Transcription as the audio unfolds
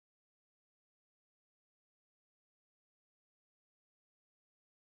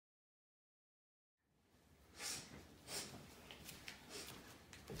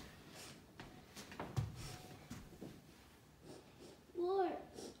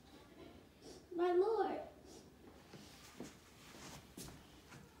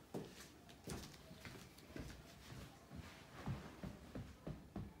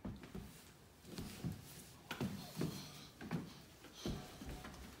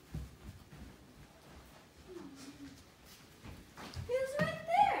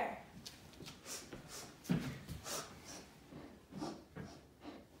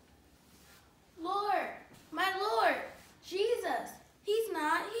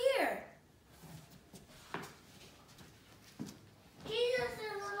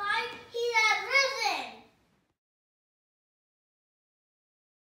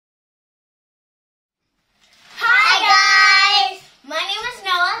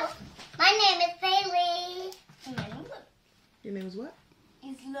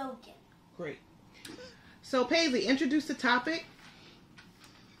great. So, Paisley, introduce the topic.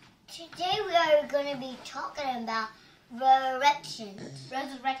 Today we are going to be talking about resurrection.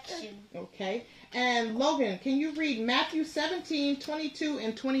 Okay. And Logan, can you read Matthew 17:22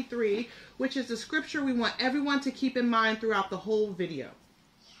 and 23, which is the scripture we want everyone to keep in mind throughout the whole video?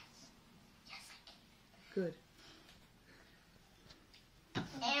 Yes, I Good. can.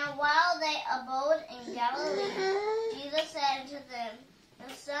 And while they abode in Galilee, Jesus said to them,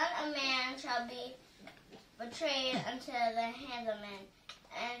 "The Son of Man shall be betrayed unto the hands of men,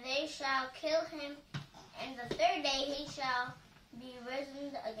 and they shall kill him, and the third day he shall be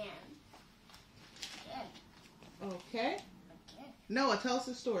risen again." Okay. Noah, tell us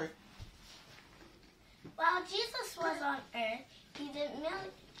the story. While Jesus was on earth, he did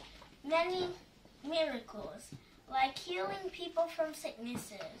many miracles, like healing people from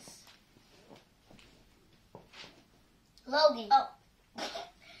sicknesses. Logan. Oh.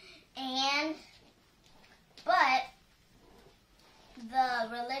 But the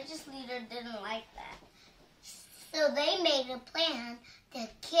religious leader didn't like that. So they made a plan to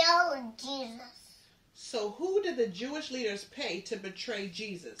kill Jesus. So who did the Jewish leaders pay to betray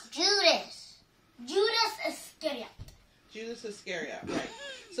Jesus? Judas Iscariot. Judas Iscariot, right.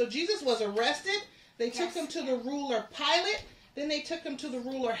 So Jesus was arrested. They took him to the ruler Pilate. Then they took him to the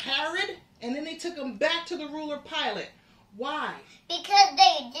ruler Herod. And then they took him back to the ruler Pilate. Why? Because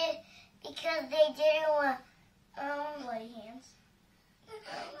they didn't want bloody hands.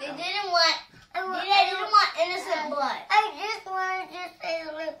 They didn't want innocent blood. I just wanted to say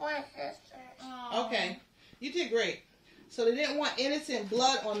like my sister. Okay, you did great. So they didn't want innocent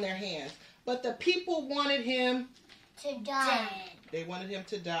blood on their hands. But the people wanted him To die. They wanted him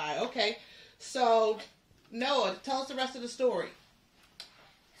to die. Okay, so Noah, tell us the rest of the story.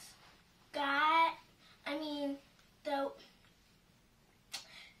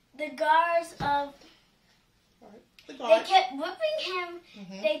 The guards of The they guards. kept whipping him.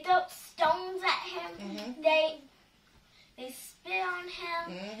 Mhm. They threw stones at him. Mhm. They spit on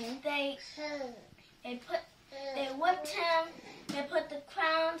him. Mhm. They whipped him. They put the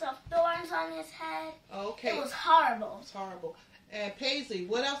crowns of thorns on his head. Okay. It was horrible. It's horrible. And Paisley,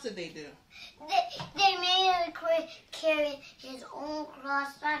 what else did they do? They made him carry his own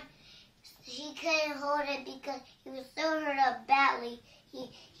cross. He couldn't hold it because he was so hurt up badly.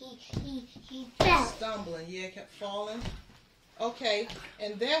 He fell. Stumbling, yeah, kept falling. Okay,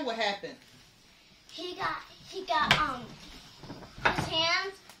 and then what happened? He got his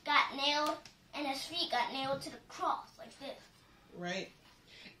hands got nailed and his feet got nailed to the cross like this. Right.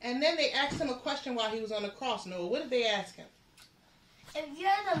 And then they asked him a question while he was on the cross, Noah. What did they ask him? If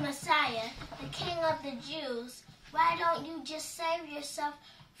you're the Messiah, the King of the Jews, why don't you just save yourself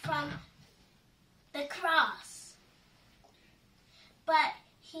from the cross? But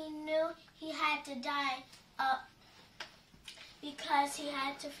he knew he had to die because he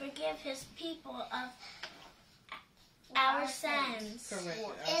had to forgive his people of our sins. Correct.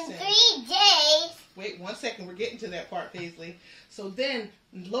 In 3 days. Wait 1 second. We're getting to that part, Paisley. So then,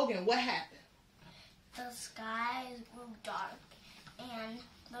 Logan, what happened? The skies grew dark and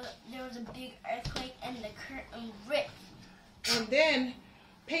there was a big earthquake and the curtain ripped. And then,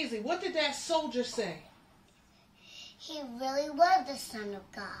 Paisley, what did that soldier say? He really was the Son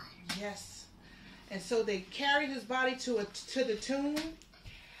of God. Yes. And so they carried his body to the tomb,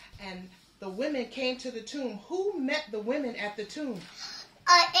 and the women came to the tomb. Who met the women at the tomb?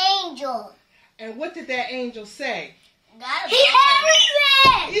 An angel. And what did that angel say? He's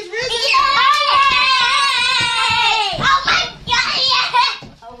risen! He's risen! Oh my God, yeah!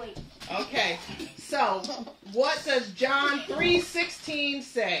 Oh wait. Okay. So, what does John 3:16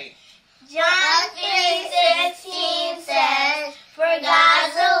 say? John 3:16 says, "For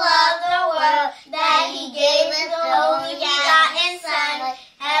God so loved the world that he gave his only begotten Son,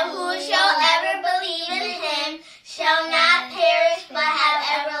 and whosoever believes in him shall not perish but have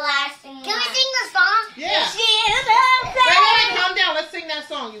everlasting life." Can we sing the song? Yeah. The shield of faith. Calm down. Let's sing that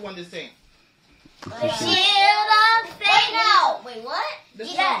song you wanted to sing. The shield of faith. No. Wait, what? The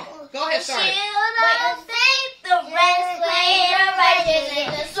song. Go ahead, The start it. shield of faith, the breastplate of righteousness,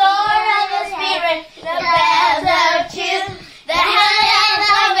 the sword of the Spirit, the belt of truth, the helmet of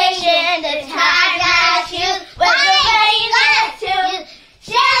salvation, the tie of truth, with the ready to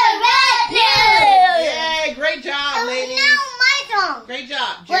share the good news. Yay, great job, ladies. Now my song. Great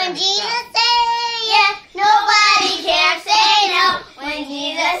job. When Jeremy, Jesus stop. says yes, nobody can say no. When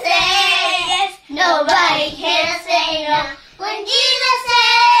Jesus says yes, nobody can say no. When Jesus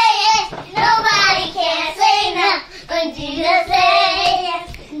says yes, nobody can say no. When Jesus says yes,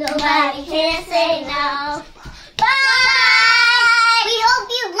 nobody can say no. Bye! We hope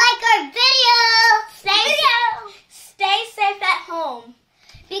you like our video. home.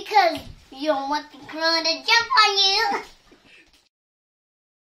 Because you don't want the crow to jump on you.